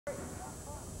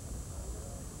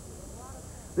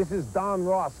This is Don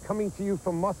Ross coming to you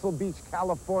from Muscle Beach,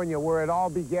 California, where it all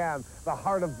began, the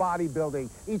heart of bodybuilding.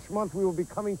 Each month we will be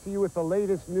coming to you with the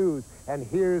latest news, and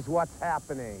here's what's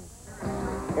happening.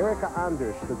 Erika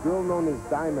Andersch, the girl known as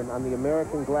Diamond on the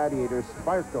American Gladiator,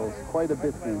 sparkles quite a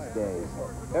bit these days.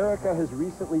 Erika has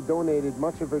recently donated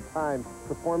much of her time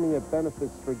performing at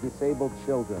benefits for disabled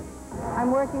children.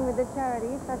 I'm working with the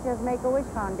charities such as Make-A-Wish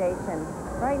Foundation.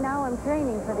 Right now I'm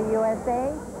training for the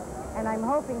USA, and I'm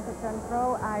hoping to turn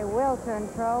pro. I will turn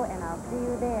pro, and I'll see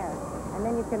you there. And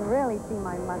then you can really see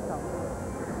my muscle.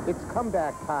 It's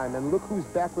comeback time, and look who's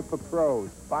back with the pros.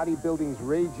 Bodybuilding's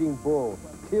raging bull,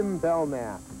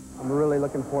 Belknap. I'm really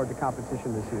looking forward to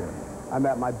competition this year. I'm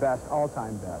at my best,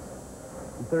 all-time best.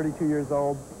 I'm 32 years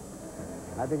old.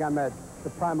 I think I'm at the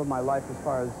prime of my life as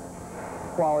far as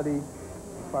quality,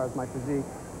 as far as my physique.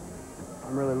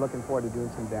 I'm really looking forward to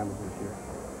doing some damage this year.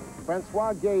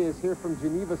 Francois is here from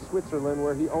Geneva, Switzerland,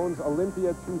 where he owns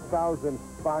Olympia 2000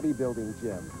 bodybuilding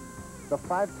gym. The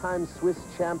 5-time Swiss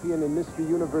champion and Mr.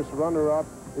 Universe runner-up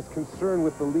is concerned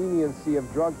with the leniency of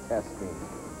drug testing.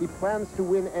 He plans to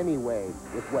win anyway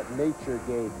with what nature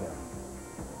gave him.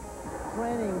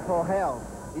 Training for health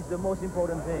is the most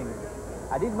important thing.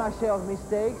 I did my share of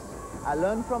mistakes. I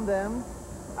learned from them.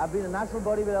 I've been a natural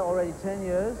bodybuilder already 10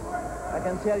 years. I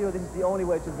can tell you this is the only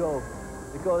way to go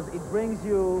because it brings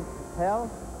you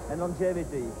health and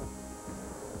longevity.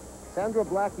 Sandra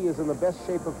Blackie is in the best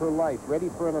shape of her life, ready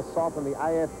for an assault on the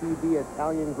IFBB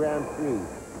Italian Grand Prix.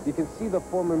 You can see the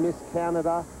former Miss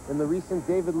Canada in the recent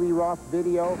David Lee Roth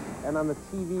video and on the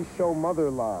TV show Mother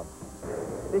Love.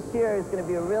 This year is going to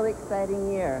be a really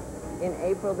exciting year. In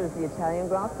April, there's the Italian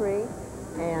Grand Prix,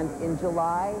 and in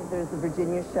July, there's the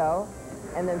Virginia show.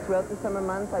 And then throughout the summer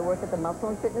months, I work at the Muscle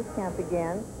and Fitness Camp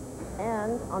again.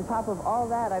 And on top of all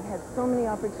that, I've had so many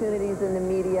opportunities in the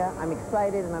media. I'm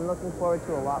excited, and I'm looking forward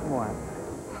to a lot more.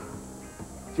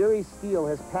 Steele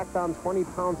has packed on 20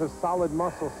 pounds of solid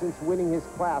muscle since winning his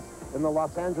class in the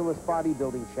Los Angeles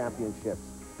Bodybuilding Championships.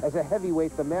 As a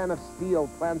heavyweight, the man of steel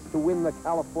plans to win the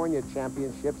California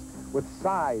Championships with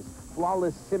size,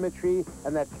 flawless symmetry,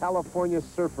 and that California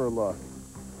surfer look.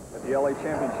 At the LA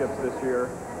Championships this year,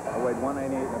 I weighed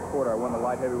 188 1/4. I won the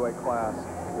light heavyweight class.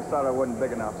 Decided I wasn't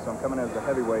big enough, so I'm coming in as a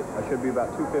heavyweight. I should be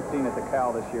about 215 at the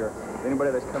Cal this year.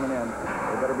 Anybody that's coming in,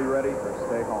 they better be ready or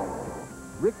stay home.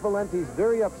 Rick Valente is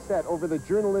very upset over the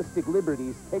journalistic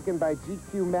liberties taken by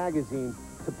GQ magazine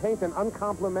to paint an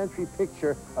uncomplimentary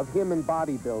picture of him in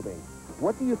bodybuilding.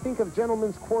 What do you think of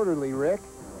Gentleman's Quarterly, Rick?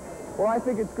 Well, I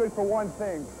think it's good for one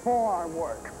thing, forearm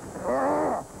work.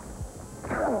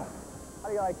 How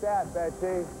do you like that,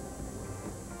 Betsy?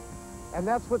 And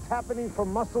that's what's happening for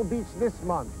Muscle Beach this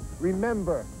month.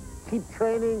 Remember, keep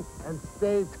training and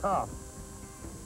stay tough.